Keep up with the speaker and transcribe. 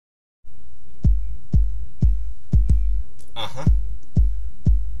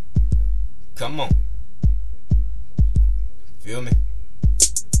Come on. Feel me?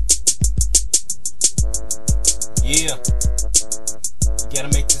 Yeah. Gotta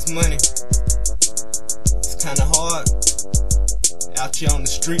make this money. It's kinda hard. Out here on the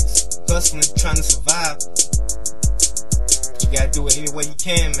streets, hustling, trying to survive. But you gotta do it any way you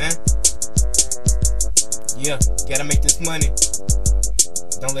can, man. Yeah, gotta make this money.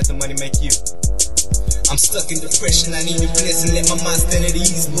 Don't let the money make you. I'm stuck in depression, I need a blessing, let my mind stand at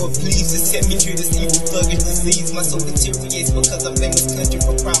ease. Lord, please just help me cure this evil thuggish disease. My soul deteriorates because I blame this country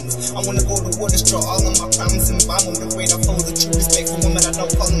for problems. I wanna go to war, destroy all of my problems, and bomb on the great. I hold a true respect for women, I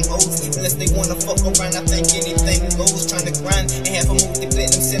don't call them hoes. Unless they wanna fuck around, I think anything goes. Trying to grind and have a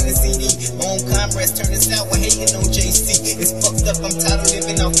multi-platinum selling CD. My own comrades turn this out when hating on JC. It's fucked up, I'm tired of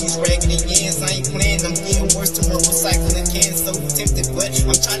living off these raggedy ends. I ain't playing, I'm getting worse tomorrow, recycling cans. So tempted, but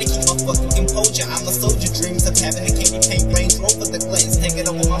I'm trying to keep my fucking composure. I'm a soldier. Dreams of having a candy paint Range Rover, the glass hanging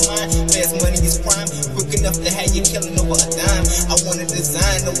over my mind. Fast money is crime, quick enough to have you killing over a dime. I wanna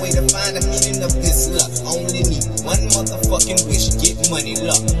design a way to find the meaning of this luck. Only need one motherfucking wish, get money,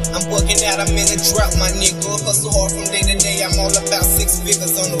 luck. I'm working out, I'm in a drought, my nigga. Hustle hard from day to day, I'm all about 6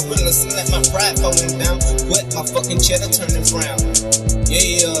 figures on the realest. And let my pride falling down, but my fucking cheddar turning brown.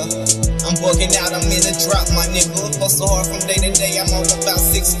 Yeah, I'm working out, I'm in a drought, my nigga. Hustle hard from day to day, I'm all about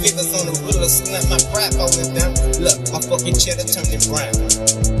 6 figures on the realest. And let my pride falling down. Look, my fucking cheddar turning brown.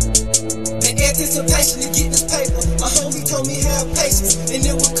 The anticipation to get this paper. My homie told me have patience, and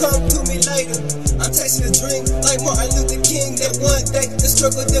it will come to me later. I'm chasing a dream like Martin Luther King. That one day the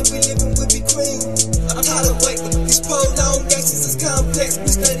struggle that we living will be clean. I'm tired of waiting. These prolonged gangsters is complex.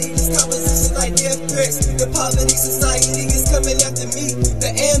 We study this composition like death threats. The poverty society is coming after me. The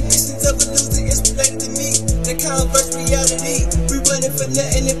ambitions of a loser is related to me. The converse reality. We running for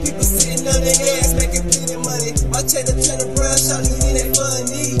nothing and people sitting on their ass making plenty money. My cheddar turning brown, shawty, it ain't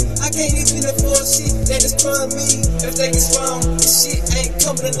funny. I can't even afford shit that is from me. If they get strong, this shit ain't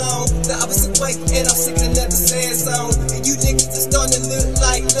coming along the opposite way, and I'm sick of another sad song. And you niggas are starting to look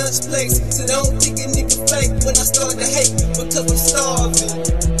like lunch plates. So don't think a nigga fake when I start to hate, because I'm starving.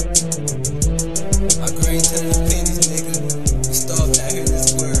 My green to the pennies, nigga. We starving out here in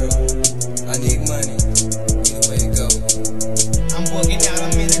this world. I need money. Either way it go. I'm working out,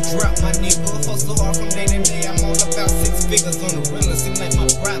 I'm in a drought, my nigga. Hustle hard from day to day, I'm all about 6 figures on the real. Seem like my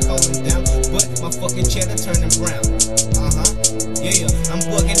pride falling down, but my fucking cheddar turning brown. Yeah, I'm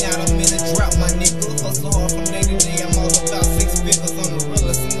working out, I'm in a drought, my nigga. Hustle hard from day to day, I'm all about 6 figures on the real.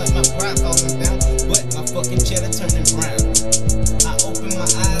 Seem like my pride falling down, but my fucking cheddar turning brown. I open my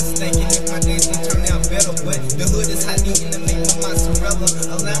eyes thinking if my days gon' turn out better, but the hood is hot needing to make my mozzarella.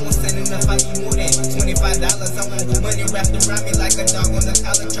 Allowance ain't enough, I need more than $25. I want money wrapped around me like a dog on a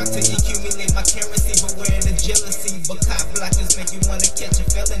collar truck to accumulate my currency. Beware the jealousy, but cop blockers make you wanna catch a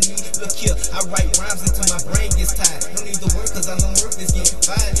felony. Look here, I write rhymes until my brain gets tired. Don't need the work cause all I'm worth is getting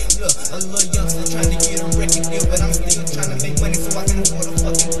fired. Look, a little youngster trying to get a record deal, but I'm still trying to make money so I can afford a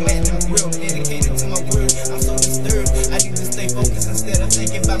fucking platinum